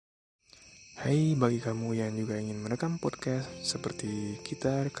Hai bagi kamu yang juga ingin merekam podcast seperti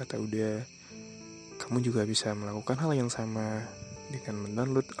kita kata udah, kamu juga bisa melakukan hal yang sama dengan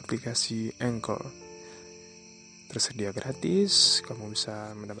mendownload aplikasi Anchor. Tersedia gratis, kamu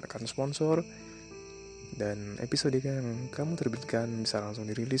bisa mendapatkan sponsor, dan episode yang kamu terbitkan bisa langsung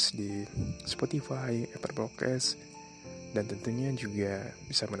dirilis di Spotify, Apple Podcast, dan tentunya juga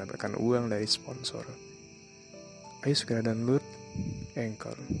bisa mendapatkan uang dari sponsor. Ayo segera download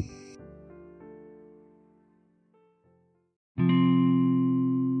Anchor.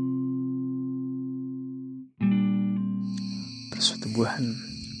 Persetubuhan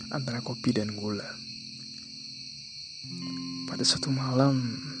antara kopi dan gula. Pada suatu malam,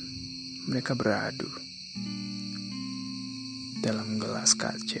 mereka beradu dalam gelas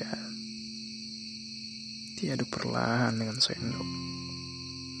kaca. Diaduk perlahan dengan sendok.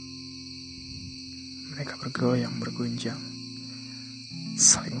 Mereka bergoyang berguncang,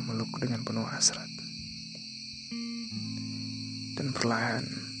 saling memeluk dengan penuh hasrat. Dan perlahan,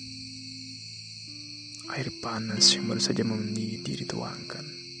 air panas yang baru saja mendidih dituangkan.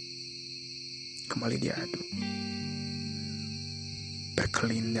 Kembali diaduk.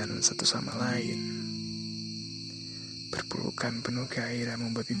 Berkelindan satu sama lain. Berpelukan penuh gairah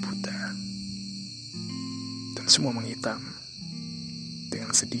membabi buta. Dan semua menghitam.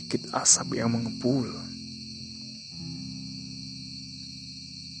 Dengan sedikit asap yang mengepul.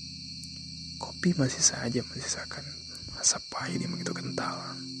 Kopi masih saja menyisakan asap pahit yang begitu kental.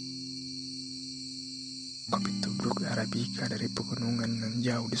 Kopi tubruk Arabica dari pegunungan yang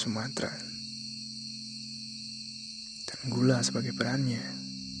jauh di Sumatera. Dan gula sebagai perannya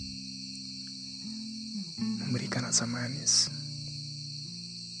memberikan rasa manis,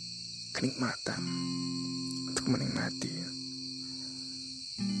 kenikmatan untuk menikmati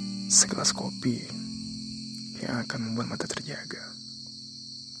segelas kopi yang akan membuat mata terjaga.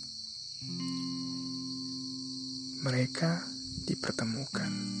 Mereka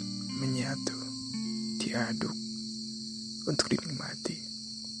dipertemukan, menyatu, diaduk untuk dinikmati.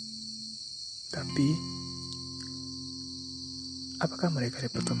 Tapi apakah mereka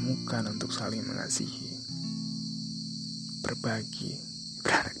dipertemukan untuk saling mengasihi, berbagi,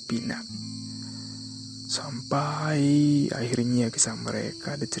 beranak pinak, sampai akhirnya kisah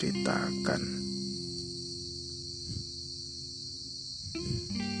mereka diceritakan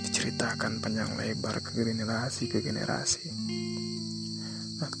panjang lebar ke generasi,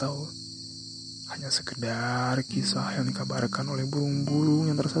 atau hanya sekedar kisah yang dikabarkan oleh burung-burung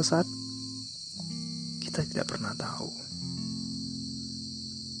yang tersesat? Kita tidak pernah tahu.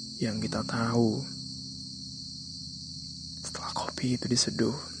 Yang kita tahu, setelah kopi itu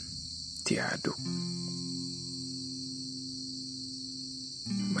diseduh, diaduk,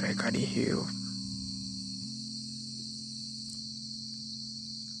 mereka dihirup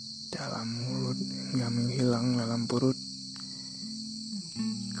dalam mulut hingga menghilang dalam perut.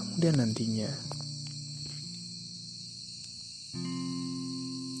 Kemudian nantinya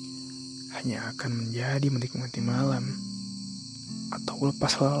hanya akan menjadi menikmati malam atau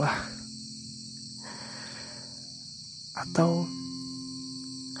lepas lelah, atau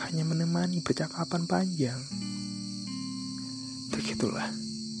hanya menemani percakapan panjang. Begitulah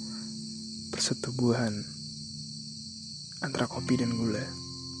persetubuhan antara kopi dan gula.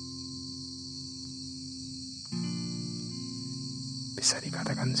 Bisa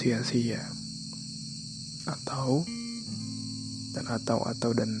dikatakan sia-sia, atau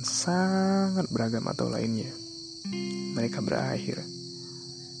dan sangat beragam atau lainnya. Mereka berakhir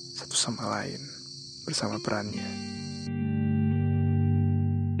satu sama lain bersama perannya.